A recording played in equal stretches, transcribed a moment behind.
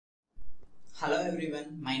Hello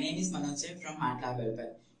everyone, my name is Manoj from MATLAB Helper.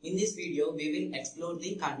 In this video, we will explore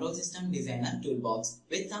the Control System Designer Toolbox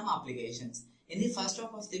with some applications. In the first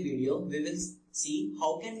half of the video, we will see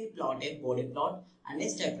how can we plot a Bode plot and a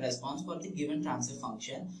step response for the given transfer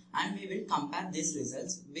function, and we will compare these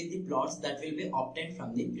results with the plots that will be obtained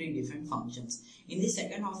from the predefined functions. In the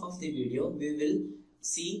second half of the video, we will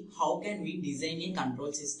see how can we design a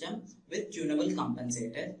control system with tunable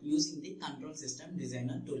compensator using the Control System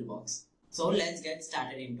Designer Toolbox. So let's get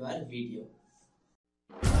started into our video.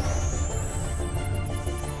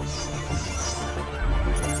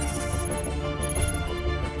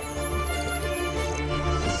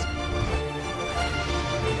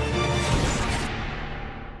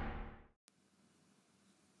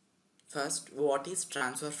 First, what is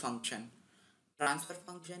transfer function? Transfer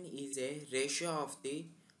function is a ratio of the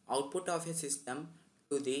output of a system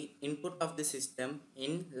to the input of the system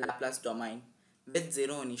in Laplace domain with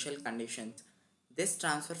zero initial conditions. This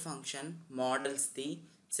transfer function models the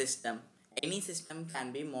system. Any system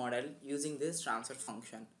can be modeled using this transfer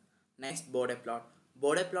function. Next, Bode plot.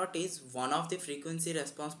 Bode plot is one of the frequency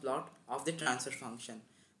response plot of the transfer function.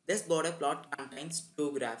 This Bode plot contains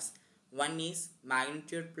two graphs. One is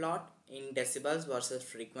magnitude plot in decibels versus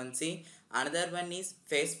frequency. Another one is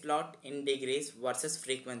phase plot in degrees versus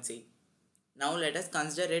frequency. Now let us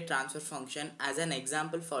consider a transfer function as an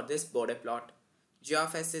example for this Bode plot. G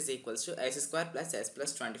of s is equals to s square plus s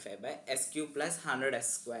plus 25 by s cube plus 100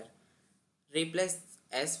 s square. Replace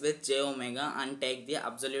s with j omega and take the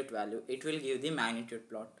absolute value. It will give the magnitude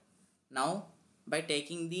plot. Now by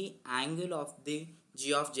taking the angle of the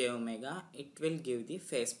g of j omega, it will give the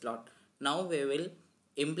phase plot. Now we will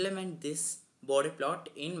implement this Bode plot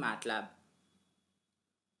in MATLAB.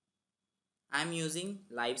 I am using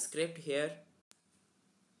live script here.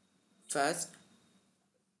 First,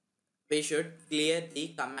 we should clear the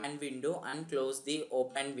command window and close the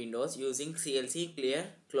open windows using CLC clear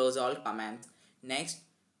close all commands. Next,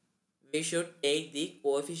 we should take the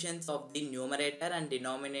coefficients of the numerator and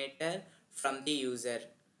denominator from the user,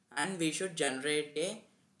 and we should generate a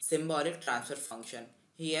symbolic transfer function.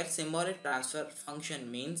 Here symbolic transfer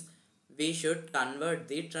function means we should convert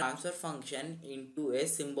the transfer function into a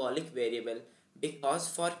symbolic variable, because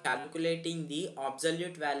for calculating the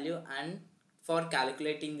absolute value and for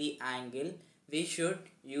calculating the angle we should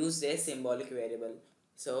use a symbolic variable.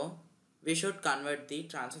 So we should convert the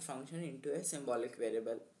transfer function into a symbolic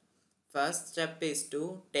variable. First step is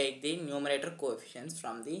to take the numerator coefficients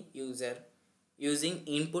from the user using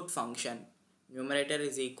input function. Numerator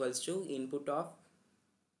is equals to input of,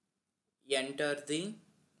 enter the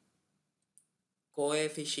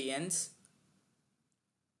coefficients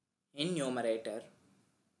in numerator.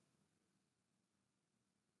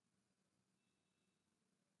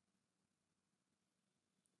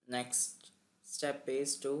 Next step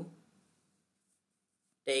is to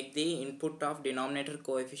take the input of denominator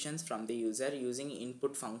coefficients from the user using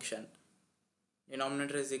input function.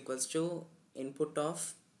 Denominator is equals to input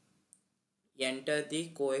of, enter the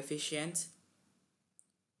coefficients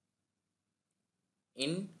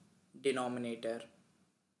in denominator.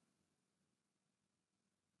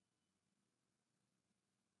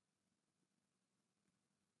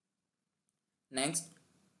 Next,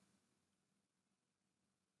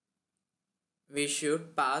 we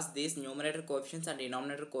should pass these numerator coefficients and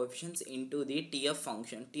denominator coefficients into the TF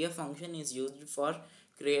function. TF function is used for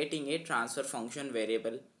creating a transfer function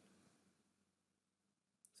variable.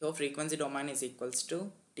 So frequency domain is equals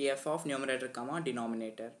to TF of numerator comma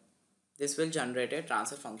denominator. This will generate a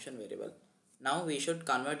transfer function variable. Now we should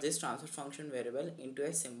convert this transfer function variable into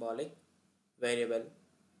a symbolic variable,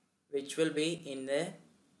 which will be in the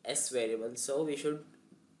s variable. So we should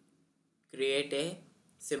create a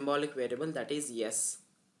symbolic variable, that is s.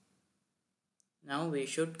 Now we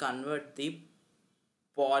should convert the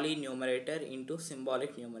poly numerator into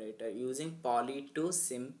symbolic numerator using poly to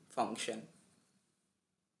sim function.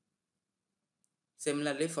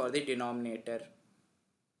 Similarly for the denominator,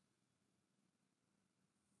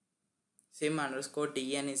 sim underscore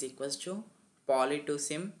dn is equals to poly to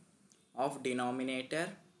sim of denominator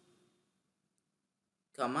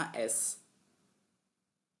comma s.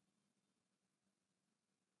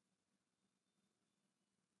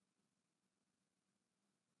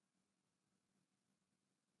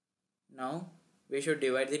 Now we should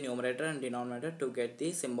divide the numerator and denominator to get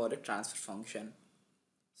the symbolic transfer function.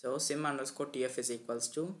 So sim underscore tf is equals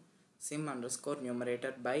to sim underscore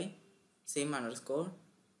numerator by sim underscore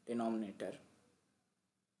denominator.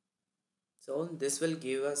 So this will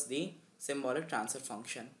give us the symbolic transfer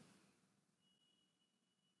function.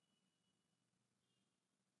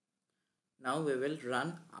 Now we will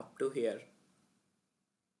run up to here.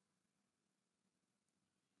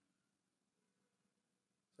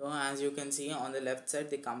 So as you can see on the left side,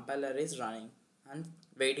 the compiler is running and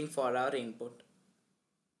waiting for our input.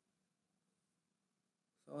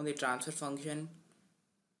 So the transfer function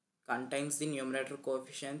contains the numerator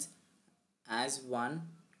coefficients as 1,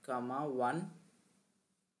 1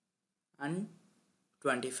 and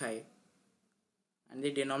 25, and the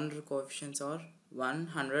denominator coefficients are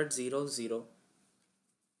 100, 0, 0.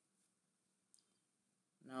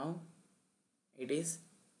 Now it is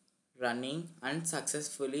running and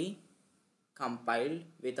successfully compiled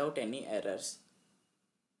without any errors.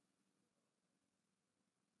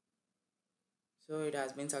 So it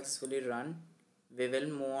has been successfully run. We will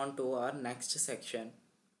move on to our next section.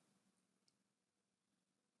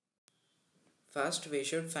 First, we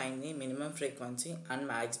should find the minimum frequency and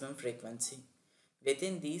maximum frequency.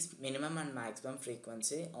 Within these minimum and maximum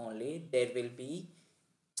frequency only, there will be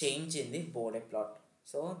change in the Bode plot.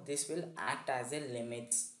 So this will act as a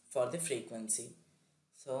limits for the frequency.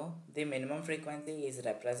 So the minimum frequency is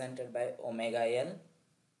represented by omega L,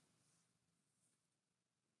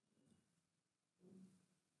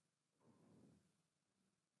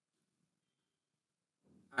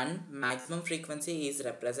 and maximum frequency is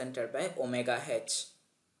represented by omega H.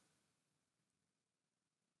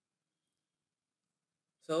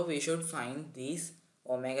 So we should find these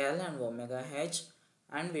omega L and omega H,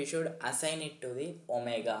 and we should assign it to the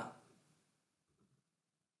omega.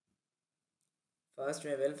 First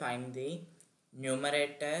we will find the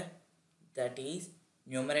numerator, that is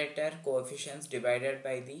numerator coefficients divided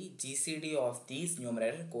by the GCD of these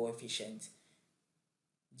numerator coefficients.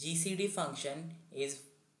 GCD function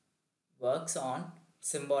works on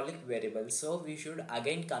symbolic variables. So we should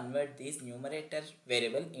again convert this numerator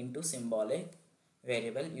variable into symbolic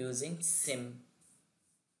variable using sim.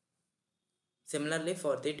 Similarly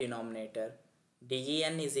for the denominator,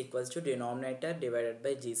 den is equals to denominator divided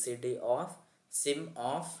by GCD of sim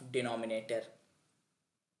of denominator.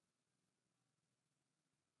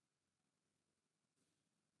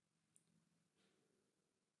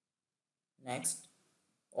 Next,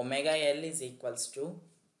 omega L is equals to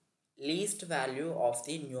least value of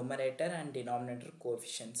the numerator and denominator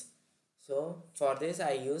coefficients. So for this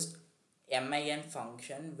I used MIN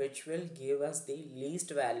function, which will give us the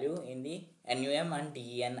least value in the NUM and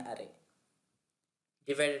DEN array.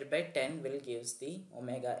 Divided by 10 will gives the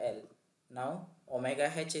omega L. Now omega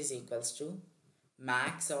H is equals to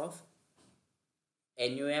max of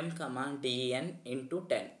NUM comma DEN into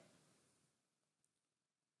 10.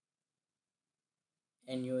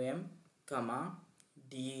 NUM comma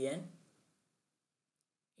DEN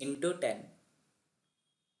into 10.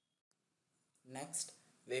 Next,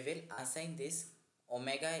 we will assign this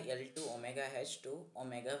omega L to omega H to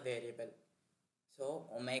omega variable. So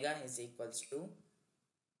omega is equals to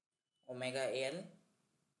omega L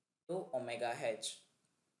to omega H.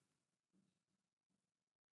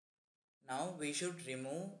 Now we should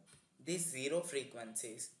remove these zero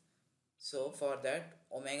frequencies. So for that,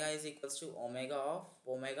 omega is equals to omega of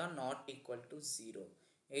omega not equal to 0.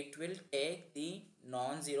 It will take the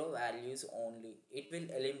non-zero values only. It will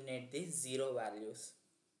eliminate the zero values.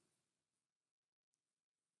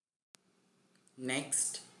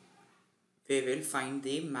 Next, we will find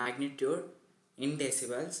the magnitude in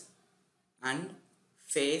decibels and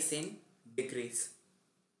phase in degrees.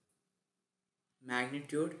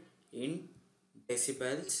 Magnitude in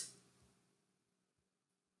decibels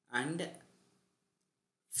and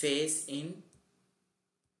phase in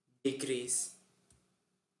degrees.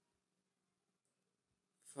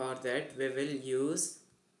 For that we will use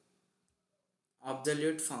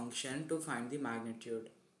absolute function to find the magnitude.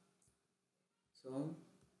 So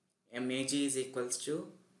MAG is equals to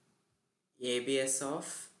ABS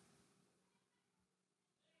of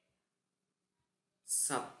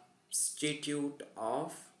substitute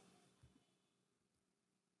of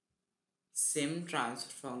sim transfer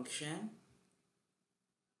function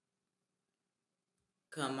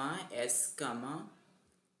comma s comma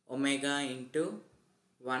omega into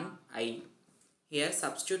 1i. Here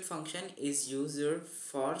substitute function is used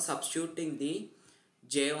for substituting the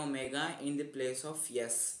j omega in the place of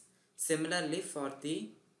s. Similarly for the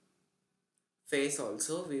phase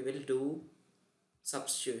also we will do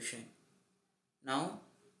substitution. Now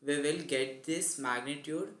we will get this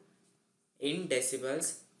magnitude in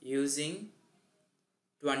decibels using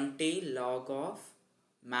 20 log of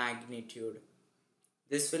magnitude.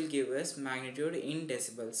 This will give us magnitude in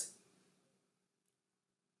decibels.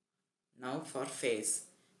 Now for phase.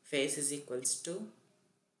 Phase is equals to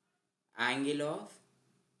angle of,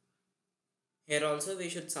 here also we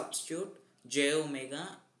should substitute j omega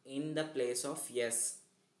in the place of s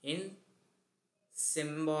in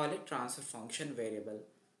symbolic transfer function variable.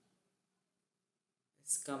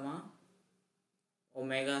 s comma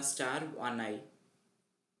omega star 1i.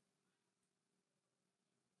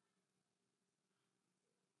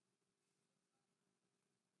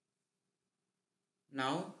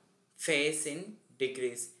 Now phase in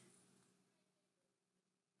degrees.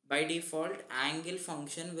 By default, angle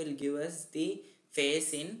function will give us the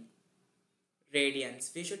phase in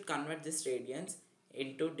radians. We should convert this radians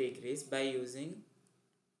into degrees by using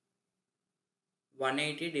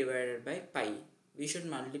 180 divided by pi. We should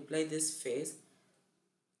multiply this phase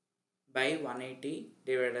by 180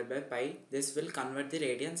 divided by pi. This will convert the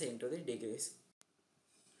radians into the degrees.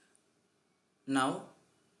 Now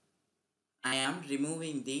I am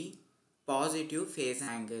removing the positive phase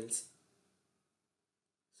angles.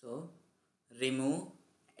 So remove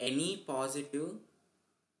any positive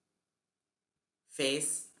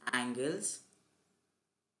phase angles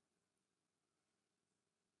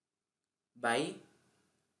by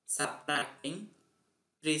subtracting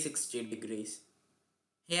 360 degrees.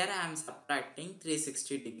 Here I am subtracting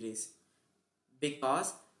 360 degrees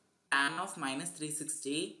because tan of minus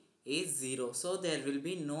 360 is 0. So there will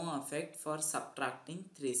be no effect for subtracting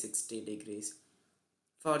 360 degrees.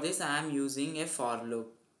 For this I am using a for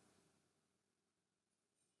loop.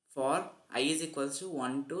 For I is equals to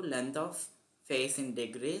 1 to length of phase in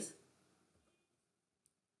degrees.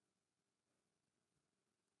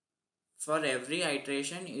 For every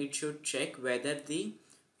iteration it should check whether the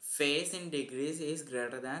phase in degrees is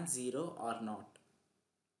greater than 0 or not.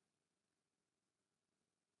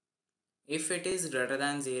 If it is greater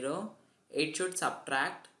than 0, it should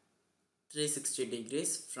subtract 360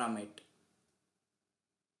 degrees from it.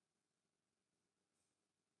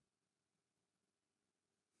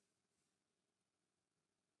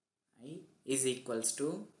 I is equals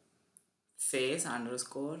to phase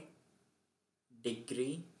underscore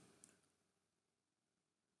degree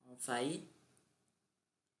of I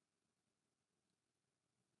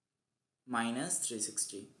minus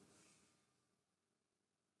 360.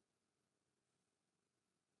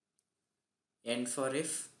 N for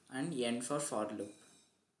if and N for loop.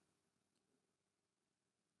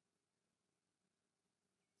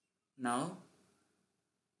 Now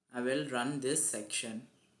I will run this section.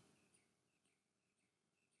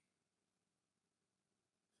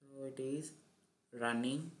 So it is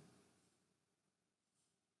running.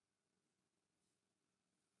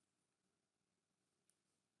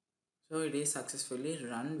 So it is successfully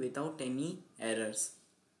run without any errors.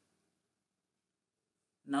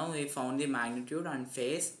 Now we found the magnitude and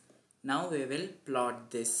phase. Now we will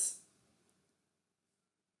plot this.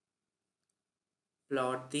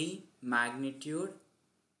 Plot the magnitude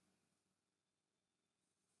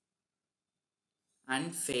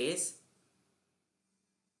and phase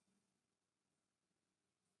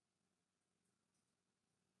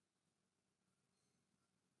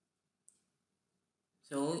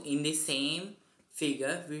so in the same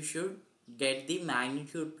figure we should get the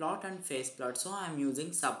magnitude plot and phase plot. So I am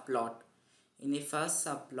using subplot. In the first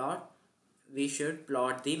subplot we should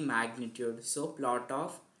plot the magnitude. So plot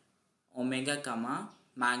of omega comma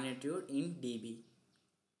magnitude in dB.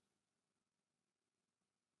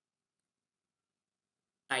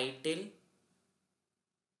 Title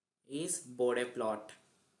is Bode plot.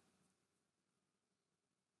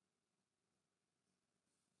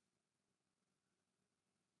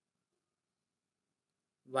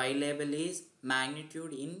 Y label is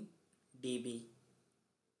magnitude in dB.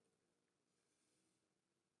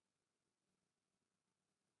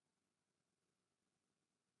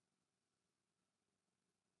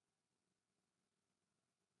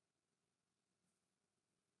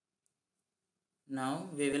 Now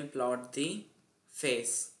we will plot the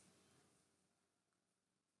phase.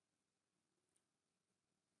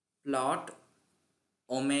 Plot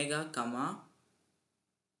omega comma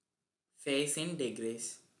phase in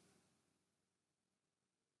degrees.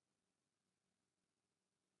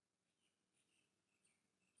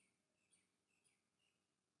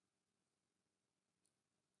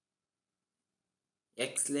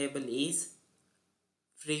 X label is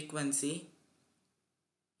frequency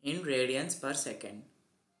in radians per second.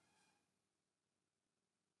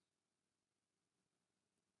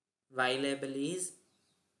 Y label is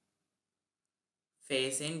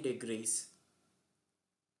phase in degrees.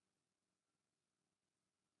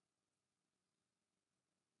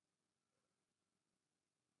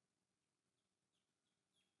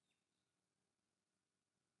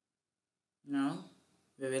 Now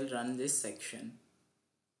we will run this section.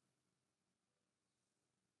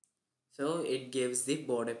 So it gives the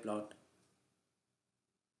Bode plot.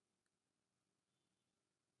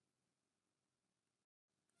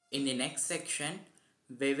 In the next section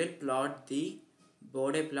we will plot the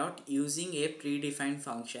Bode plot using a predefined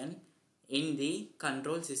function in the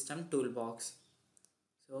control system toolbox.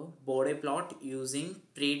 So Bode plot using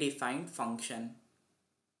predefined function.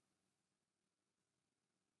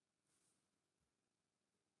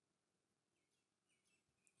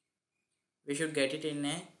 We should get it in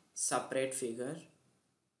a separate figure.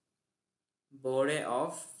 Bode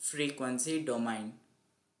of frequency domain.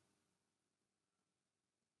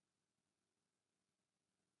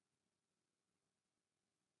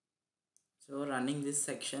 So running this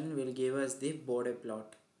section will give us the Bode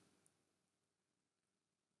plot.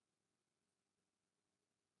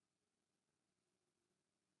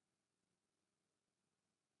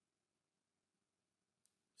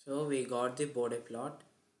 So we got the Bode plot.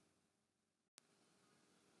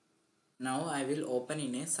 Now I will open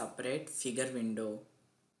in a separate figure window.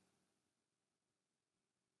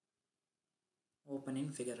 Open in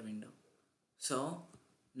figure window. So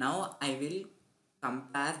now I will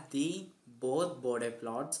compare the both Bode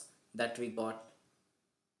plots that we got.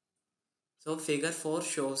 So figure 4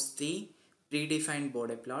 shows the predefined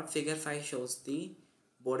Bode plot. Figure 5 shows the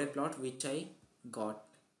Bode plot which I got.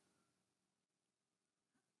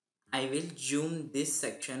 I will zoom this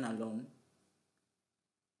section alone.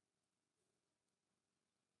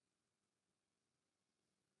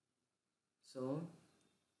 So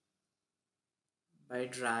by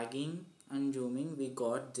dragging and zooming we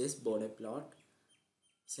got this Bode plot.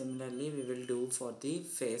 Similarly we will do for the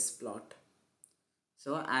face plot.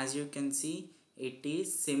 So as you can see it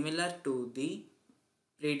is similar to the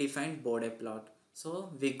predefined Bode plot.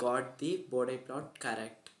 So we got the Bode plot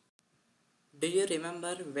correct. Do you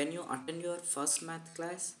remember when you attend your first math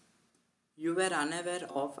class? You were unaware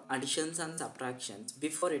of additions and subtractions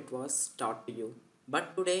before it was taught to you.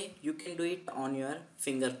 But today you can do it on your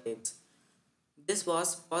fingertips. This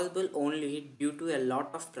was possible only due to a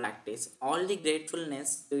lot of practice. All the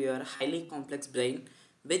gratefulness to your highly complex brain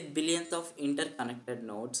with billions of interconnected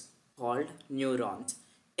nodes called neurons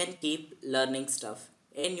can keep learning stuff.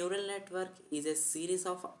 A neural network is a series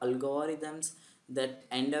of algorithms that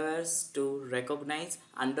endeavors to recognize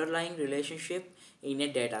underlying relationship in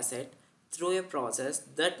a dataset through a process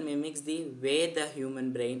that mimics the way the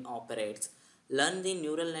human brain operates. Learn the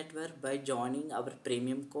neural network by joining our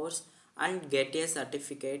premium course and get a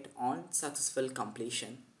certificate on successful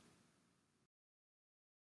completion.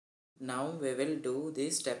 Now we will do the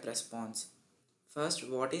step response. First,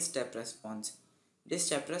 what is step response? The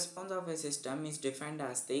step response of a system is defined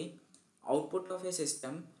as the output of a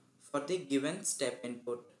system for the given step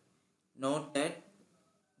input. Note that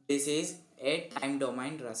this is a time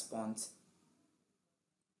domain response.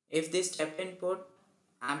 If the step input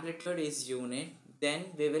amplitude is unit, then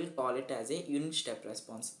we will call it as a unit step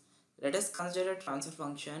response. Let us consider a transfer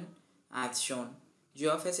function as shown. G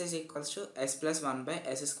of s is equals to s plus 1 by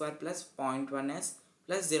s square plus 0.1s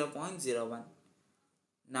plus 0.01.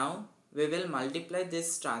 Now we will multiply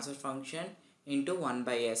this transfer function into 1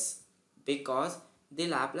 by s because the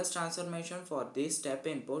Laplace transformation for this step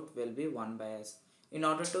input will be 1 by s. In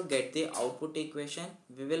order to get the output equation,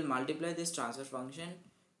 we will multiply this transfer function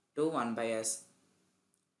to 1 by s.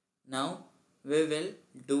 Now we will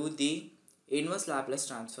do the inverse Laplace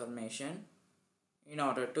transformation in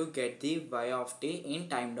order to get the y of t in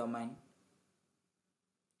time domain.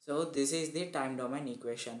 So this is the time domain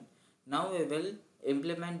equation. Now we will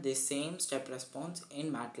implement the same step response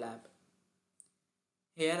in MATLAB.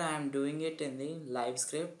 Here I am doing it in the live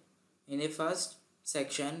script. In the first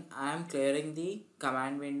section I am clearing the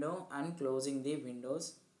command window and closing the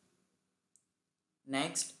windows.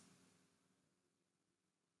 Next,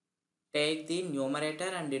 take the numerator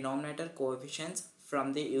and denominator coefficients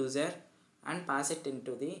from the user and pass it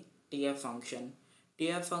into the TF function.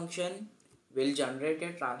 TF function will generate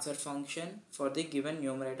a transfer function for the given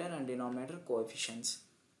numerator and denominator coefficients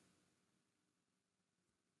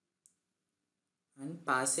and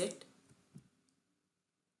pass it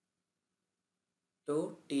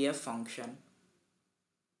to TF function.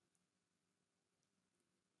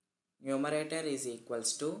 Numerator is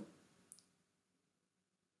equals to,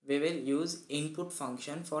 we will use input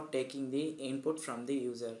function for taking the input from the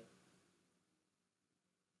user.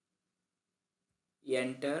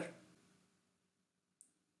 Enter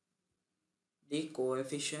the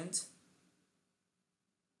coefficients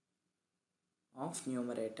of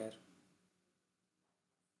numerator.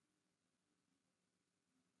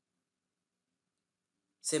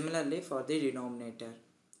 Similarly for the denominator.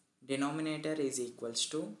 Denominator is equals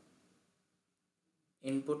to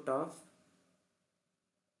input of,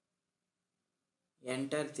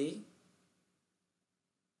 enter the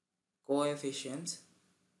coefficients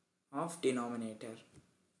of denominator.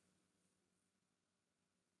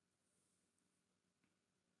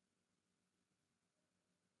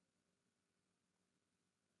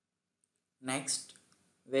 Next,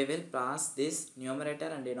 we will pass this numerator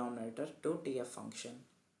and denominator to TF function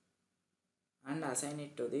and assign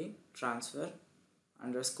it to the transfer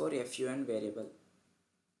underscore fun variable.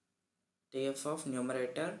 TF of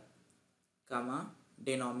numerator comma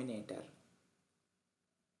denominator.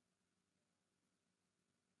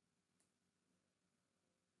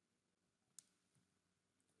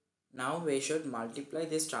 Now we should multiply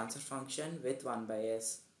this transfer function with 1 by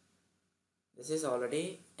s. This is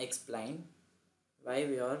already explained why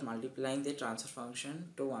we are multiplying the transfer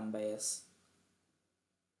function to 1 by s.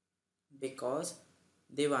 Because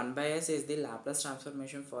the 1 by s is the Laplace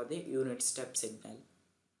transformation for the unit step signal.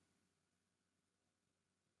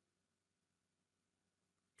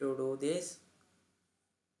 To do this,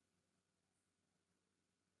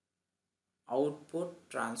 output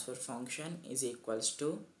transfer function is equals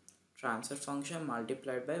to transfer function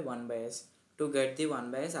multiplied by 1 by s. To get the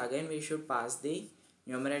 1 by s, again we should pass the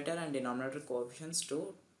numerator and denominator coefficients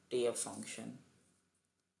to TF function.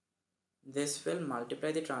 This will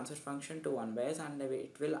multiply the transfer function to 1 by s and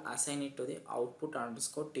it will assign it to the output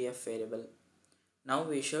underscore TF variable. Now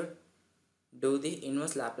we should do the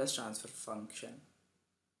inverse Laplace transfer function.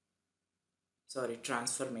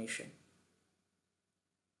 Transformation.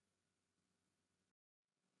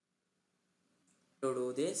 To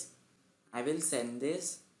do this, I will send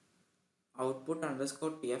this output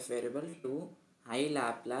underscore TF variable to I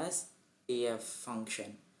Laplace TF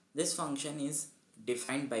function. This function is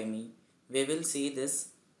defined by me. We will see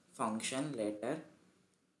this function later.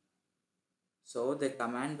 So the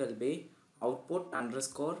command will be output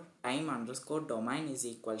underscore time underscore domain is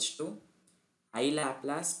equals to I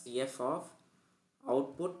Laplace TF of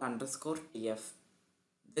output underscore TF.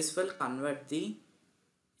 This will convert the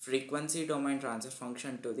frequency domain transfer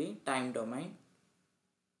function to the time domain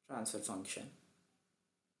transfer function.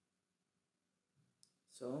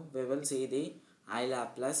 So we will see the I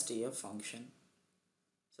Laplace TF function.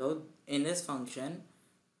 So in this function,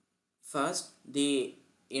 first the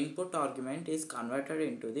input argument is converted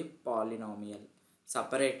into the polynomial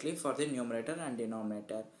separately for the numerator and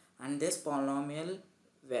denominator, and this polynomial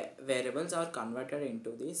variables are converted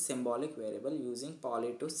into the symbolic variable using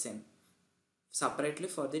poly to sim separately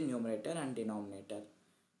for the numerator and denominator.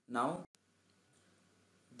 Now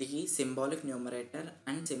the symbolic numerator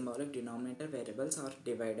and symbolic denominator variables are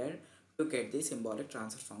divided to get the symbolic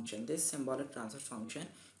transfer function. This symbolic transfer function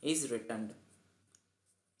is returned.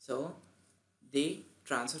 So the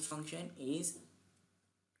transfer function is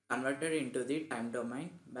converted into the time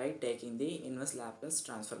domain by taking the inverse Laplace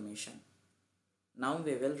transformation. Now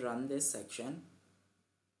we will run this section.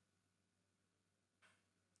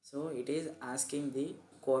 So it is asking the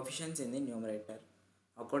coefficients in the numerator.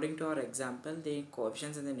 According to our example, the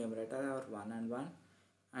coefficients in the numerator are 1 and 1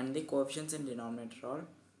 and the coefficients in denominator are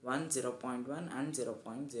 1, 0.1 and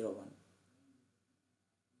 0.01.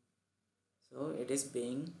 So it is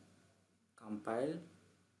being compiled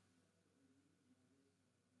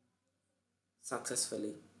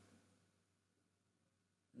successfully.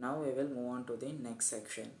 Now we will move on to the next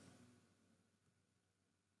section.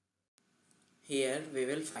 Here we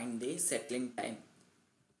will find the settling time.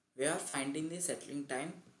 We are finding the settling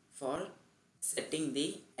time for setting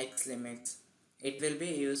the x limits. It will be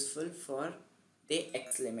useful for the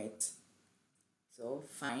x limits. So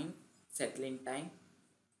find settling time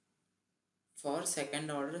for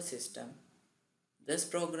second order system. This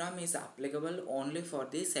program is applicable only for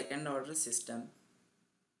the second order system.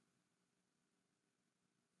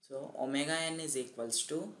 So omega n is equals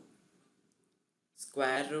to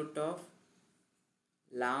square root of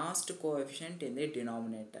last coefficient in the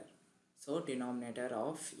denominator. So denominator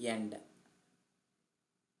of n.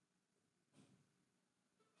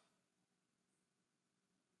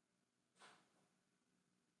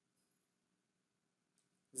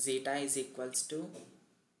 Zeta is equals to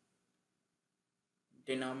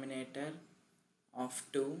denominator of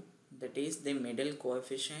 2, that is the middle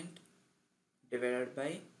coefficient, divided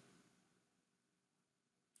by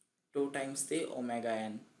 2 times the omega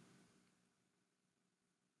n.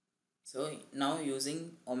 So now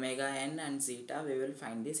using omega n and zeta we will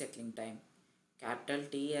find the settling time. Capital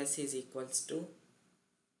Ts is equals to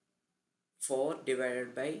 4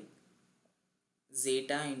 divided by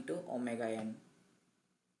zeta into omega n.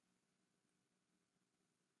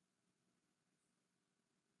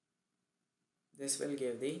 This will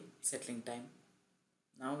give the settling time.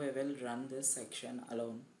 Now we will run this section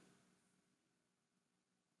alone.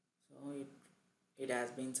 So it has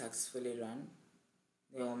been successfully run.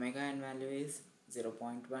 The omega n value is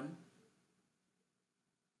 0.1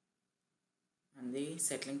 and the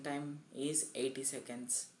settling time is 80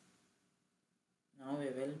 seconds. Now we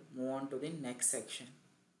will move on to the next section.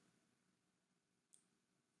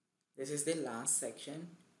 This is the last section.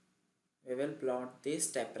 We will plot the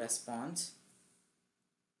step response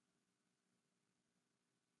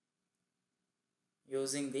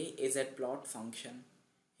using the zplot function.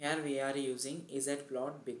 Here we are using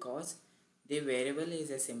zplot because the variable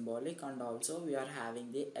is a symbolic and also we are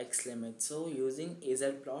having the x limit. So using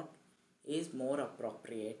zplot is more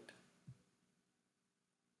appropriate.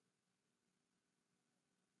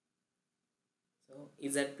 So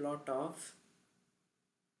zplot of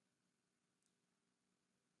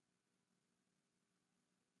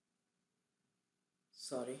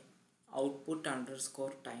output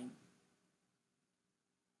underscore time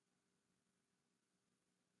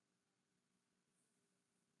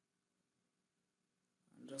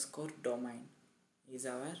underscore domain is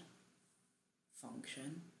our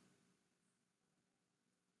function.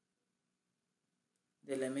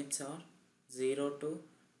 The limits are 0 to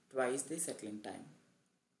twice the settling time.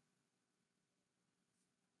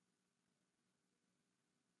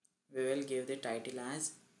 We will give the title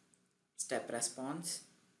as step response.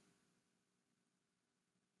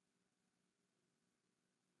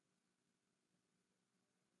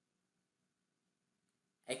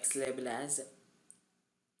 X label as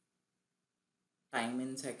time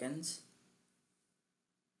in seconds.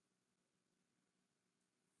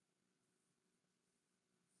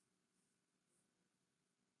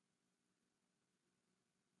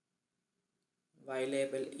 Y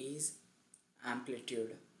label is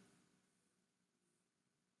amplitude.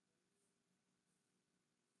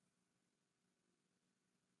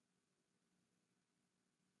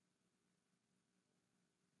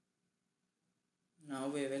 Now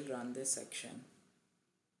we will run this section.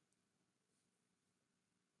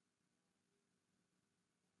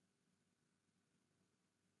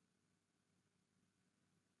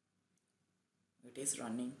 It is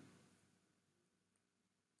running.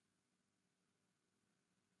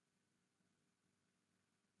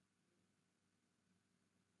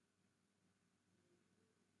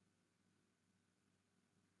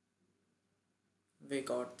 We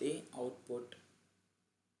got the output.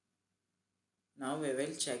 Now we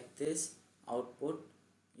will check this output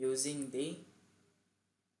using the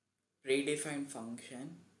predefined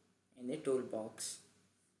function in the toolbox.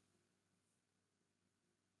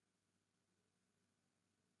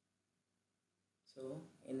 So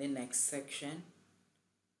in the next section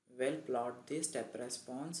we will plot the step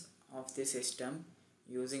response of the system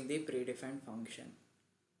using the predefined function.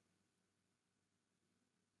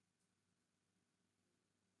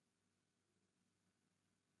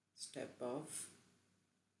 Step of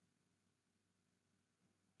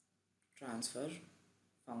transfer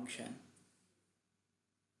function.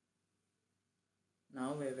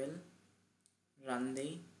 Now we will run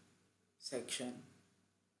the section.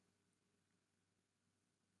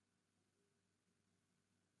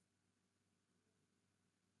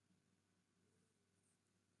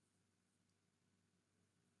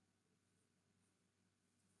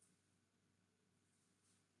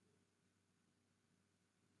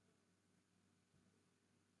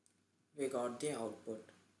 We got the output.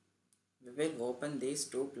 We will open these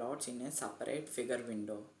two plots in a separate figure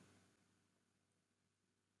window.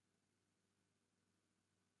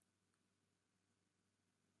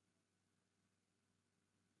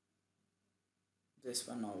 This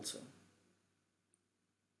one also.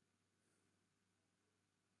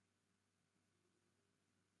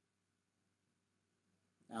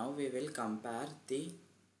 Now we will compare the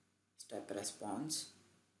step response.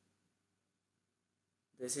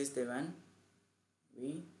 This is the one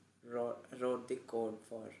we wrote the code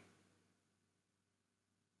for.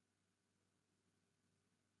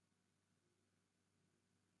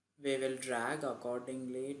 We will drag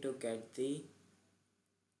accordingly to get the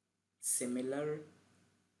similar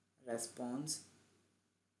response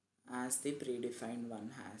as the predefined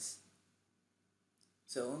one has.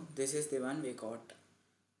 So this is the one we got.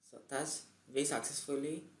 So thus we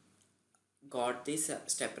successfully got this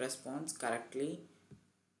step response correctly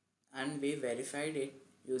and we verified it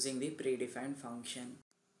using the predefined function.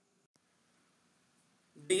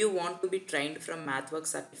 Do you want to be trained from MathWorks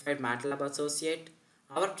Certified MATLAB Associate?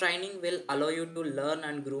 Our training will allow you to learn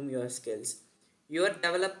and groom your skills. Your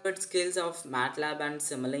developed skills of MATLAB and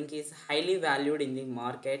Simulink is highly valued in the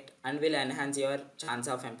market and will enhance your chance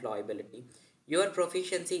of employability. Your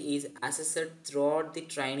proficiency is assessed throughout the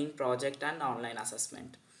training project and online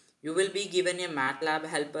assessment. You will be given a MATLAB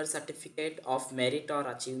Helper Certificate of Merit or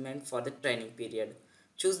Achievement for the training period.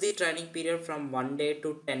 Choose the training period from 1 day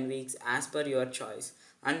to 10 weeks as per your choice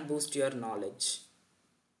and boost your knowledge.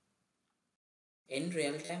 In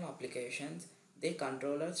real-time applications, the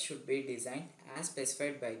controllers should be designed as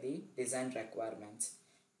specified by the design requirements.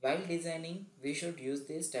 While designing, we should use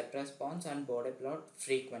the step response and Bode plot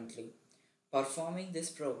frequently. Performing these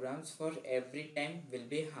programs for every time will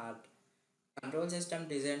be hard. Control System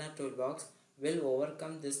Designer Toolbox will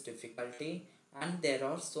overcome this difficulty, and there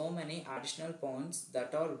are so many additional points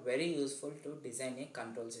that are very useful to design a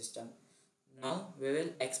control system. Now we will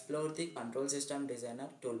explore the Control System Designer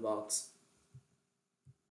Toolbox.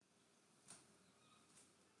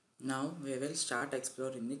 Now we will start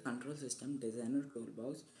exploring the Control System Designer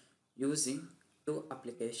Toolbox using two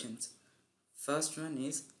applications. First one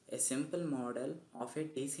is a simple model of a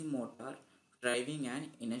DC motor driving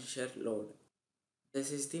an inertial load.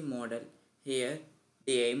 This is the model. Here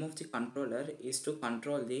the aim of the controller is to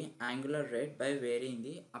control the angular rate by varying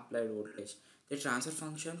the applied voltage. The transfer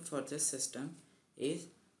function for this system is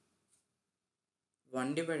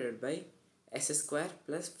 1 divided by s square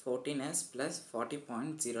plus 14s plus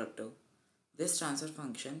 40.02. This transfer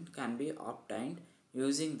function can be obtained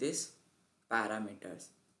using these parameters.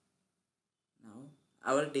 Now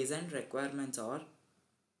our design requirements are: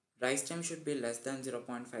 rise time should be less than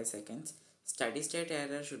 0.5 seconds, steady state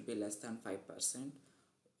error should be less than 5%,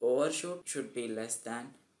 overshoot should be less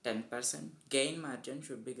than 10%, gain margin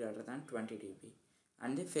should be greater than 20 dB,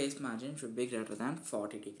 and the phase margin should be greater than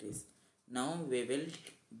 40 degrees. Now we will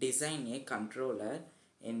design a controller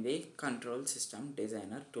in the Control System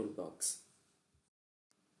Designer Toolbox.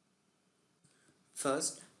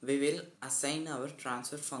 First, we will assign our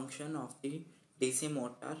transfer function of the DC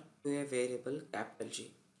motor to a variable capital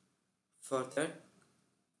G. For that,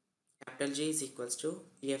 capital G is equals to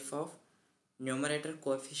f of numerator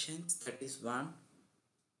coefficients, that is 1,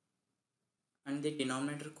 and the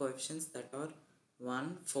denominator coefficients, that are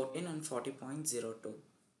 1, 14 and 40.02.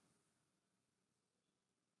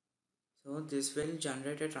 So this will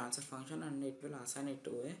generate a transfer function and it will assign it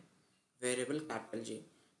to a variable capital G.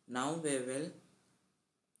 Now we will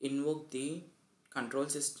invoke the Control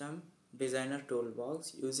System Designer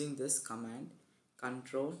Toolbox using this command: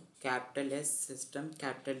 control capital S system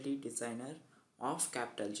capital D designer of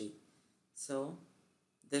capital G. So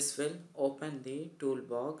this will open the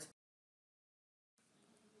toolbox.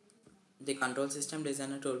 The Control System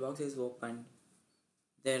Designer Toolbox is opened.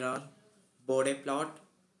 There are Bode plot,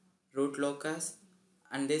 root locus,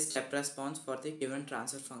 and the step response for the given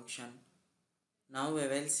transfer function. Now we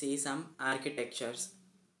will see some architectures.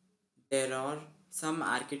 There are some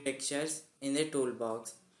architectures in the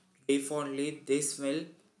toolbox. Defaultly, this will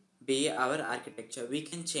be our architecture. We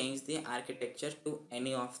can change the architecture to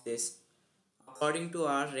any of this. According to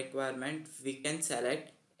our requirement, we can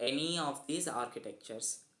select any of these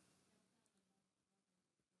architectures.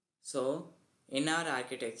 So, in our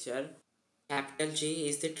architecture, capital G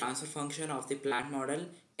is the transfer function of the plant model,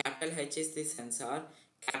 capital H is the sensor,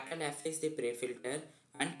 capital F is the pre-filter,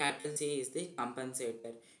 and capital C is the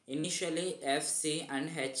compensator. Initially, F, C and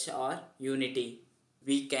H are unity.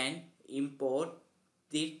 We can import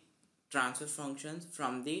the transfer functions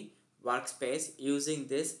from the workspace using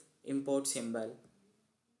this import symbol.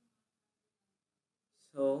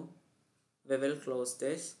 So, we will close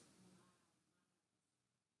this.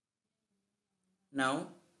 Now,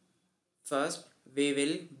 first we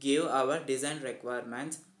will give our design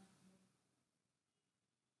requirements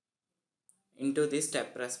into the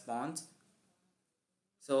step response.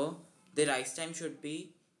 So the rise time should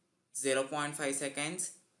be 0.5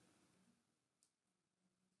 seconds.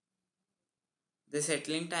 The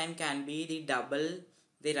settling time can be the double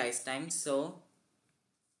the rise time, so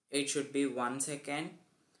it should be 1 second,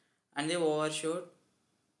 and the overshoot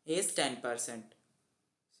is 10%.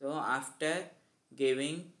 So after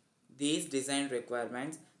giving these design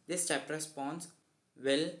requirements, the step response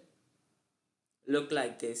will look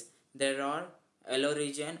like this. There are yellow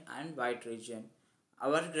region and white region.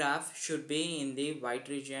 Our graph should be in the white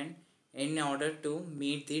region in order to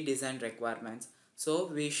meet the design requirements. So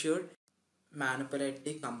we should manipulate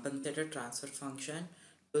the compensator transfer function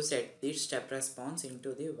to set the step response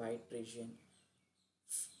into the white region.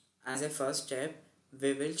 As a first step,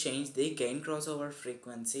 we will change the gain crossover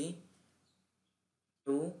frequency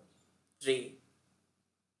to 3.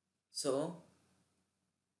 So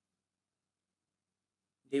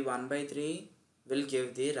the 1 by 3 will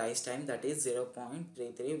give the rise time, that is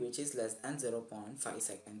 0.33, which is less than 0.5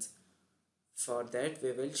 seconds. For that,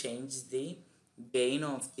 we will change the gain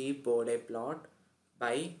of the Bode plot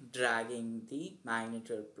by dragging the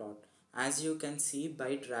magnitude plot. As you can see,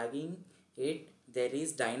 by dragging it, there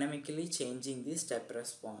is dynamically changing the step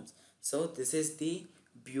response. So this is the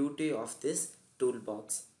beauty of this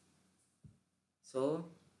toolbox. So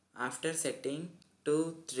after setting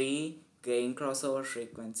to 3, gain crossover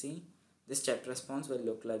frequency, the step response will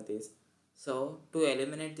look like this. So to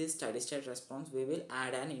eliminate this steady state response, we will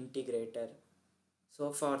add an integrator.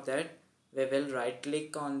 So for that, we will right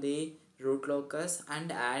click on the root locus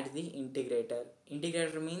and add the integrator.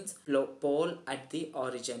 Integrator means pole at the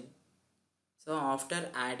origin. So after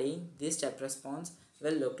adding, this step response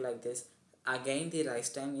will look like this. Again the rise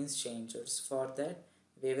time is changed. For that,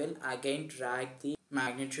 we will again drag the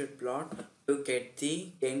magnitude plot to get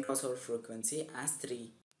the gain crossover frequency as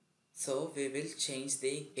 3. So we will change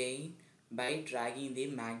the gain by dragging the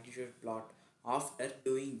magnitude plot. After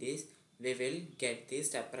doing this, we will get the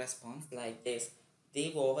step response like this.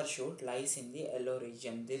 The overshoot lies in the yellow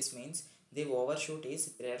region. This means the overshoot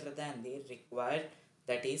is greater than the required,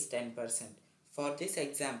 that is 10%. For this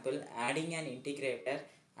example, adding an integrator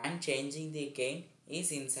and changing the gain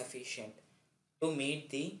is insufficient. To meet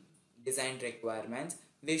the design requirements,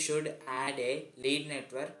 we should add a lead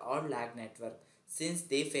network or lag network. Since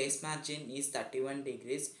the phase margin is 31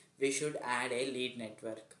 degrees, we should add a lead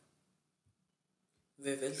network.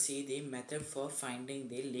 We will see the method for finding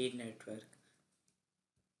the lead network.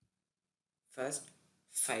 First,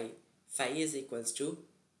 phi. Phi is equals to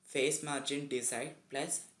phase margin decide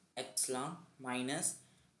plus epsilon minus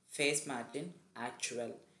phase margin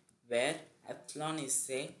actual, where epsilon is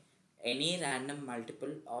say any random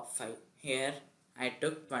multiple of phi. Here I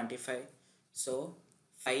took 25. So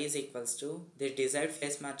phi is equals to the desired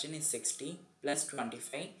phase margin is 60 plus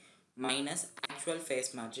 25 minus actual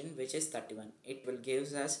phase margin, which is 31. It will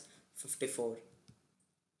give us 54.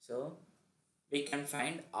 So we can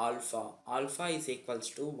find alpha. Alpha is equals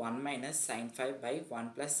to 1 minus sine phi by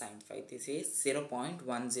 1 plus sine phi. This is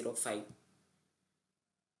 0.105.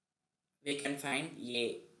 We can find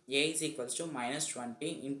A. A is equals to minus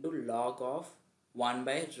 20 into log of 1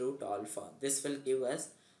 by root alpha. This will give us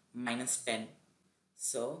minus 10.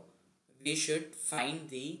 So we should find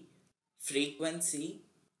the frequency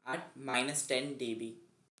at minus 10 dB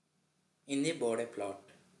in the Bode plot.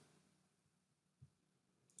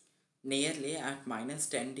 Nearly at minus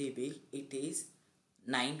 10 dB, it is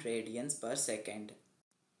 9 radians per second.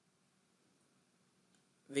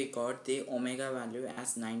 We got the omega value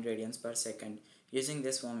as 9 radians per second. Using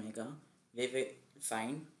this omega, we will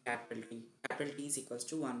find capital T. Capital T is equals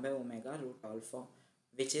to 1 by omega root alpha,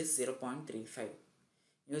 which is 0.35.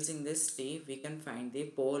 Using this T, we can find the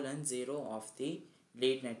pole and 0 of the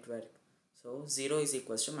lead network. So 0 is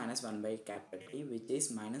equals to minus 1 by capital T, which is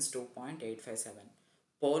minus 2.857.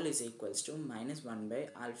 Pole is equals to minus 1 by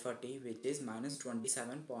alpha T, which is minus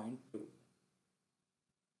 27.2.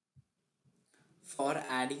 For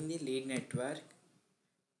adding the lead network,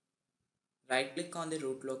 right click on the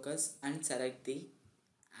root locus and select the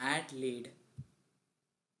add lead.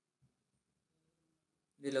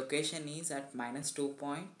 The location is at minus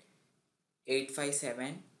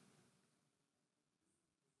 2.857,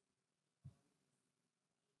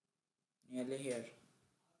 nearly here.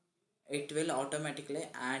 It will automatically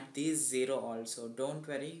add this 0 also. Don't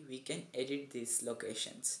worry, we can edit these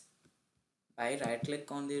locations by right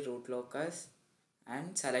click on the root locus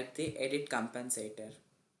and select the edit compensator.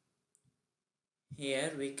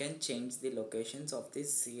 Here we can change the locations of the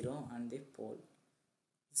 0 and the pole.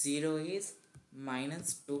 0 is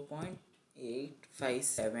minus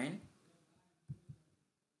 2.857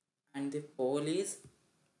 and the pole is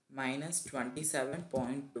minus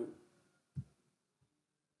 27.2.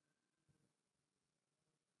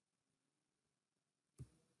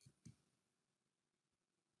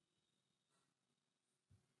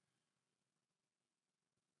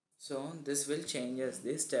 So this will change as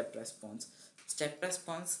the step response. Step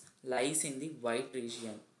response lies in the white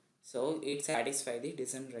region. So it satisfies the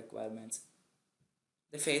design requirements.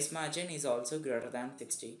 The phase margin is also greater than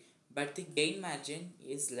 60, but the gain margin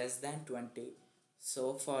is less than 20.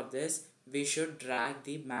 So for this, we should drag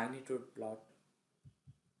the magnitude plot.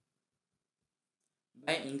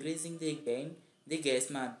 By increasing the gain, the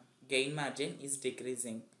gain margin is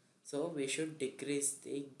decreasing. So we should decrease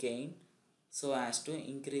the gain so as to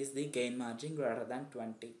increase the gain margin greater than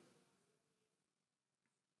 20.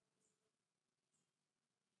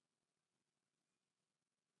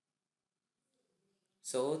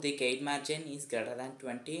 So the gain margin is greater than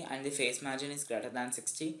 20 and the phase margin is greater than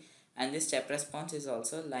 60, and the step response is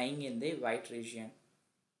also lying in the white region.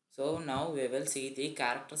 So now we will see the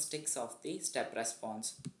characteristics of the step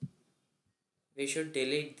response. We should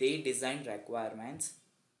delete the design requirements.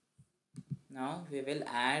 Now we will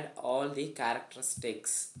add all the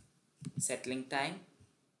characteristics: settling time,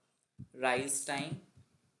 rise time,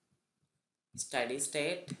 steady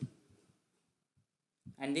state,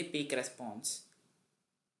 and the peak response.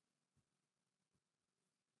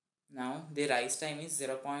 Now the rise time is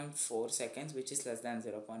 0.4 seconds, which is less than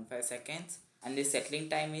 0.5 seconds, and the settling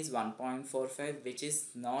time is 1.45, which is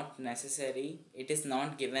not necessary. It is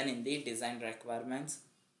not given in the design requirements.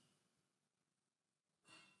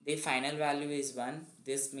 The final value is 1.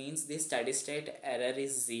 This means the steady state error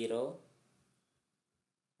is 0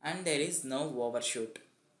 and there is no overshoot.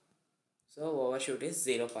 So overshoot is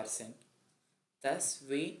 0%. Thus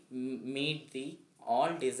we meet the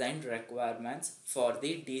all design requirements for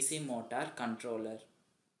the DC motor controller.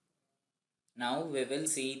 Now we will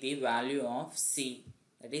see the value of C,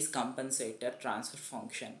 that is compensator transfer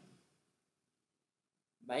function.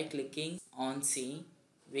 By clicking on C,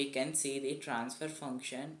 we can see the transfer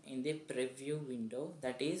function in the preview window,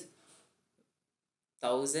 that is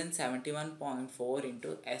 1071.4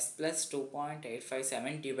 into s plus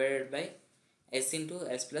 2.857 divided by s into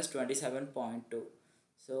s plus 27.2.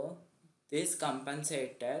 So this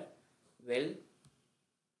compensator will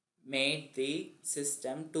make the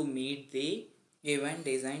system to meet the given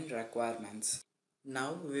design requirements.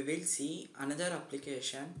 Now we will see another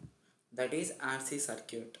application, that is RC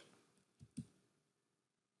circuit.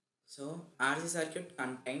 So RC circuit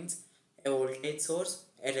contains a voltage source,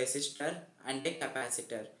 a resistor and a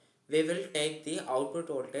capacitor. We will take the output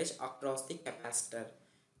voltage across the capacitor.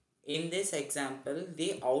 In this example,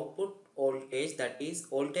 the output voltage, that is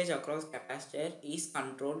voltage across capacitor, is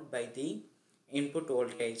controlled by the input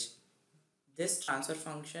voltage. This transfer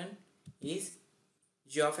function is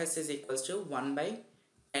g of s is equals to 1 by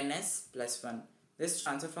 10s plus 1. This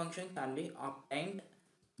transfer function can be obtained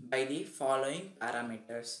by the following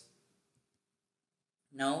parameters.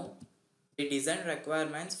 Now the design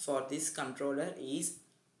requirements for this controller is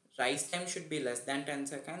rise time should be less than 10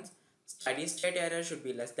 seconds, steady state error should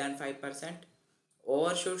be less than 5%,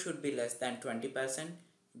 overshoot should be less than 20%,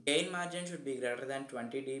 gain margin should be greater than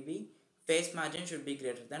 20 dB, phase margin should be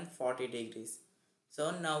greater than 40 degrees.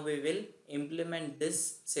 So now we will implement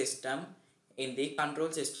this system in the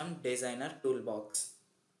control system designer toolbox.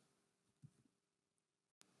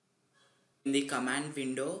 In the command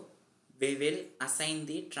window, we will assign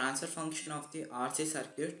the transfer function of the RC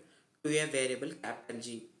circuit to a variable capital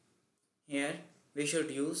G. Here we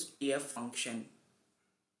should use TF function.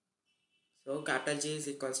 So capital G is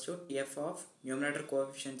equals to TF of numerator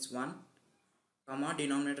coefficients 1, comma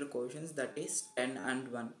denominator coefficients, that is 10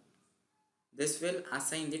 and 1. This will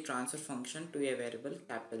assign the transfer function to a variable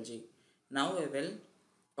capital G. Now we will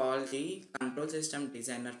call the control system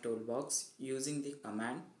designer toolbox using the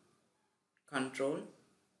command control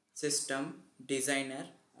system designer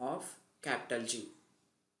of capital G.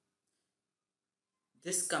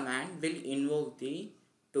 This command will invoke the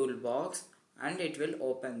toolbox and it will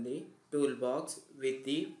open the toolbox with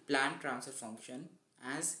the planned transfer function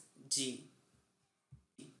as G.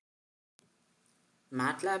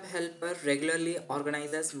 MATLAB Helper regularly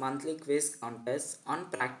organizes monthly quiz contests on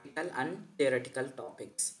practical and theoretical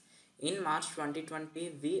topics. In March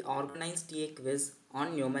 2020, we organized a quiz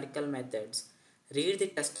on numerical methods. Read the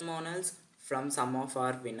testimonials from some of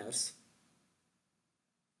our winners.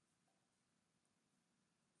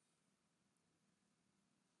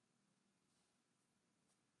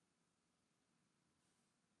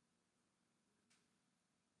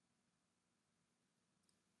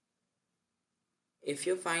 If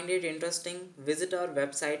you find it interesting, visit our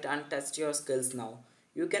website and test your skills now.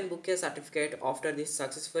 You can book a certificate after the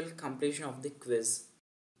successful completion of the quiz.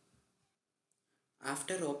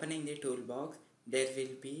 After opening the toolbox, there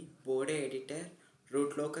will be Bode editor,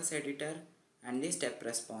 root locus editor and the step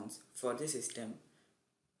response for the system.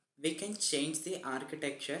 We can change the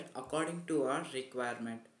architecture according to our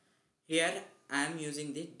requirement. Here I am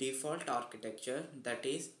using the default architecture, that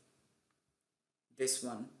is this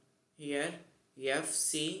one. Here F,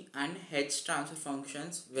 C and H transfer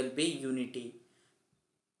functions will be unity.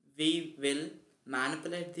 We will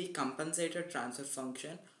manipulate the compensator transfer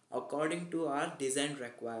function according to our design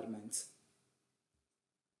requirements.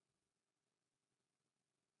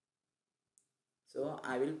 So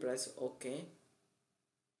I will press OK.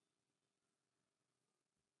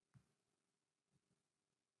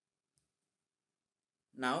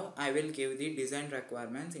 Now I will give the design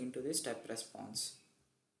requirements into the step response.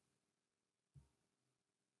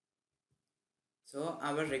 So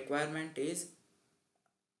our requirement is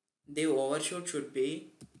the overshoot should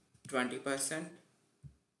be 20%,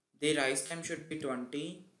 the rise time should be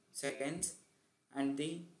 20 seconds and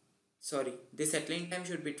the settling time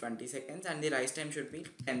should be 20 seconds and the rise time should be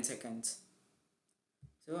 10 seconds.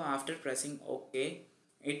 So after pressing OK,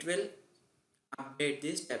 it will update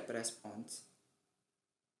the step response.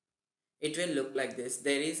 It will look like this.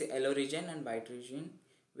 There is yellow region and white region.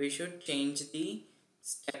 We should change the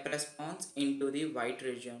step response into the white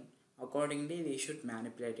region. Accordingly, we should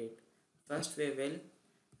manipulate it. First, we will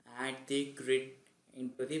add the grid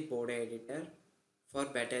into the Bode editor for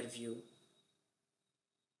better view.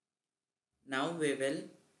 Now we will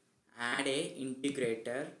add a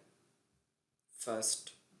integrator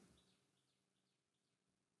first.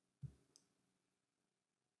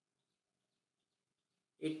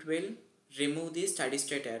 It will remove the steady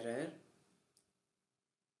state error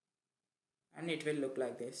and it will look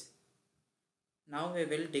like this. Now we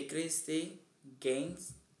will decrease the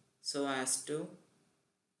gains so as to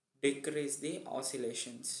decrease the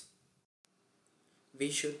oscillations.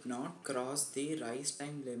 We should not cross the rise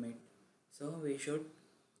time limit, so we should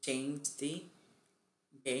change the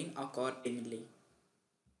gain accordingly.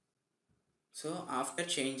 So after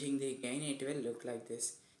changing the gain, it will look like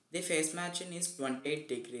this. The phase margin is 28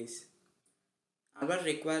 degrees. Our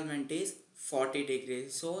requirement is 40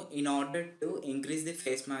 degrees. So in order to increase the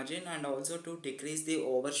phase margin and also to decrease the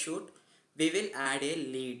overshoot, we will add a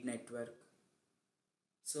lead network.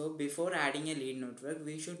 So before adding a lead network,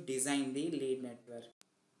 we should design the lead network.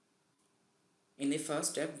 In the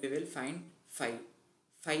first step, we will find phi.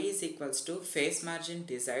 Phi is equals to phase margin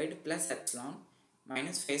desired plus epsilon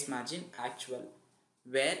minus phase margin actual,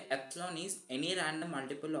 where epsilon is any random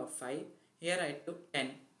multiple of phi. Here I took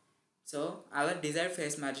 10. So our desired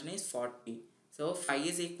phase margin is 40. So phi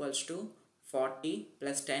is equals to 40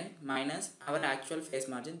 plus 10 minus our actual phase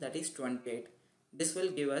margin, that is 28. This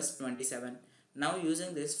will give us 27. Now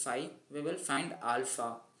using this phi, we will find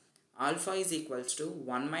alpha. Alpha is equals to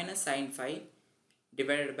 1 minus sin phi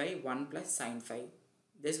divided by 1 plus sin phi.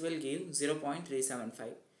 This will give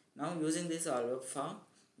 0.375. Now using this alpha,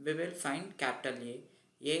 we will find capital A.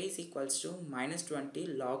 A is equals to minus 20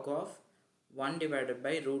 log of 1 divided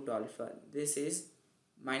by root alpha. This is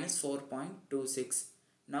minus 4.26.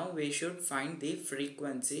 Now we should find the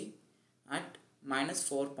frequency at minus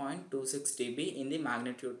 4.26 dB in the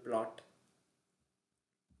magnitude plot.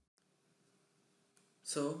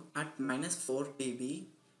 So at minus 4 dB,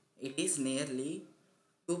 it is nearly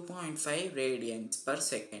 2.5 radians per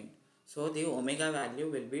second. So the omega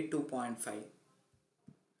value will be 2.5.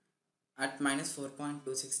 At minus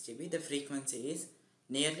 4.26 dB, the frequency is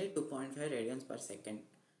nearly 2.5 radians per second.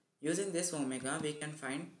 Using this omega, we can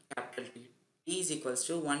find capital T. T is equals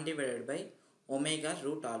to 1 divided by omega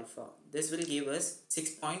root alpha. This will give us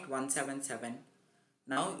 6.177.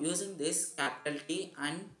 Now using this capital T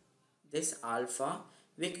and this alpha,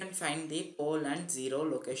 we can find the pole and zero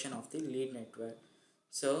location of the lead network.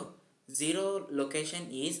 So 0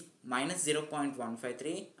 location is minus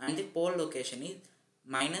 0.153 and the pole location is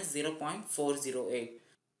minus 0.408.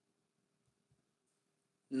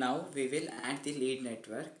 Now we will add the lead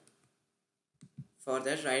network. For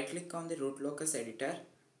that, right click on the root locus editor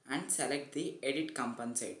and select the edit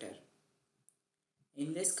compensator.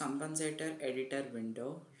 In this compensator editor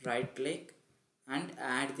window, right click and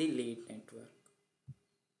add the lead network.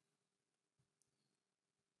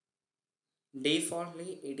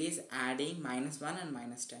 Defaultly it is adding minus 1 and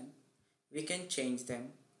minus 10. We can change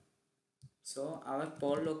them. So our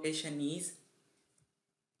pole location is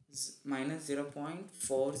minus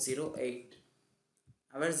 0.408.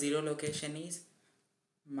 Our zero location is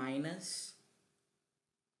minus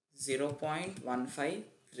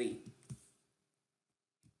 0.153.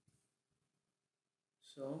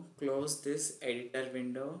 So close this editor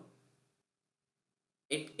window.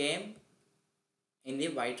 It came in the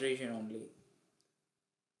white region only.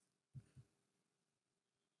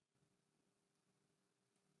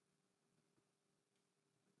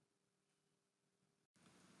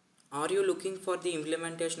 Are you looking for the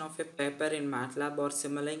implementation of a paper in MATLAB or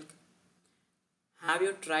Simulink? Have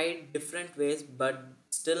you tried different ways but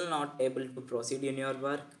still not able to proceed in your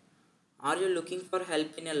work? Are you looking for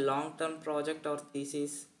help in a long-term project or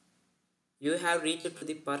thesis? You have reached to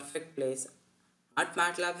the perfect place. At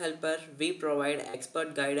MATLAB Helper, we provide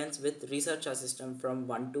expert guidance with research assistance from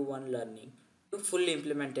one-to-one learning to full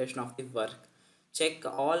implementation of the work. Check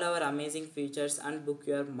all our amazing features and book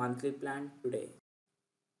your monthly plan today.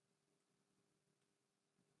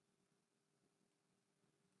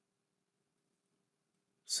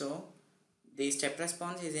 So the step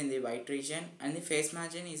response is in the white region and the phase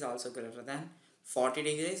margin is also greater than 40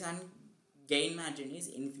 degrees and gain margin is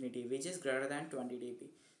infinity, which is greater than 20 dB.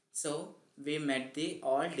 So we met the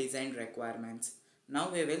all design requirements. Now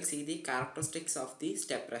we will see the characteristics of the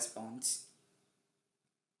step response.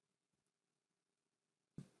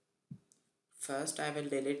 First I will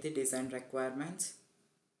delete the design requirements.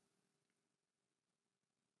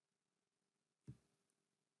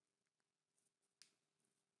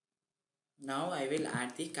 Now I will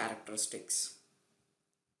add the characteristics.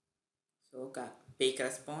 So peak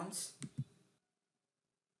response,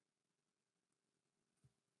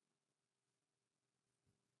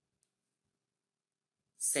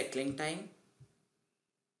 settling time,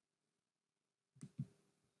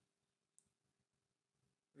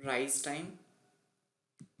 rise time,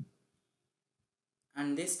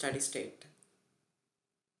 and the steady state.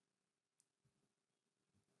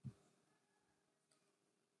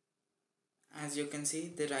 As you can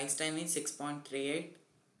see, the rise time is 6.38,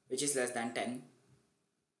 which is less than 10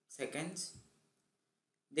 seconds.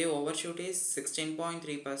 The overshoot is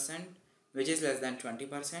 16.3%, which is less than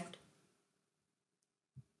 20%.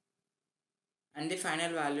 And the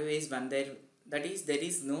final value is when there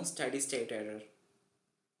is no steady state error.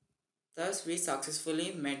 Thus, we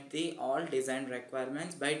successfully met the all design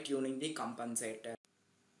requirements by tuning the compensator.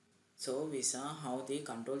 So, we saw how the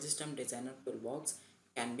control system designer toolbox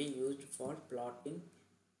can be used for plotting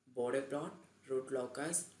Bode plot, root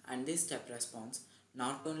locus, and the step response.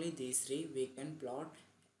 Not only these three, we can plot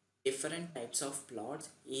different types of plots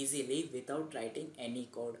easily without writing any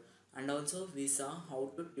code. And also we saw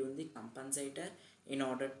how to tune the compensator in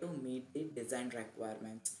order to meet the design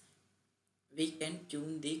requirements. We can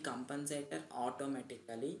tune the compensator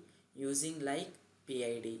automatically using like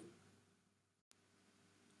PID.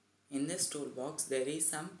 In this toolbox there is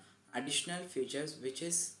some additional features which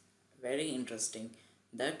is very interesting,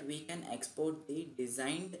 that we can export the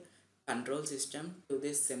designed control system to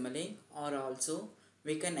this Simulink, or also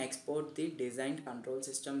we can export the designed control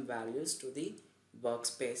system values to the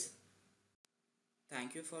workspace.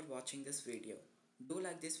 Thank you for watching this video. Do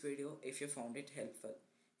like this video if you found it helpful.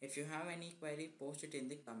 If you have any query, post it in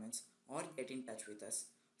the comments or get in touch with us.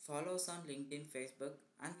 Follow us on LinkedIn, Facebook,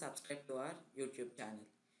 and subscribe to our YouTube channel.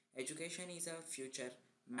 Education is our future,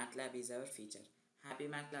 MATLAB is our future. Happy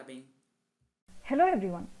MATLABing! Hello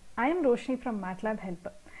everyone, I am Roshni from MATLAB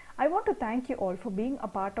Helper. I want to thank you all for being a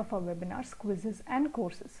part of our webinars, quizzes and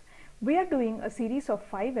courses. We are doing a series of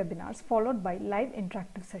 5 webinars followed by live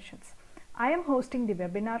interactive sessions. I am hosting the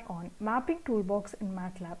webinar on Mapping Toolbox in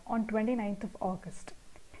MATLAB on 29th of August.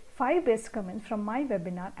 5 best comments from my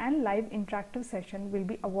webinar and live interactive session will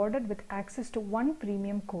be awarded with access to 1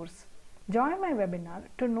 premium course. Join my webinar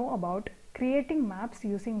to know about creating maps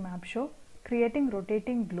using MapShow, creating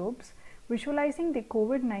rotating globes, visualizing the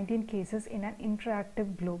COVID-19 cases in an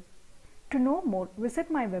interactive globe. To know more, visit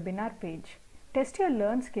my webinar page. Test your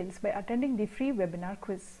learn skills by attending the free webinar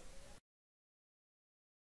quiz.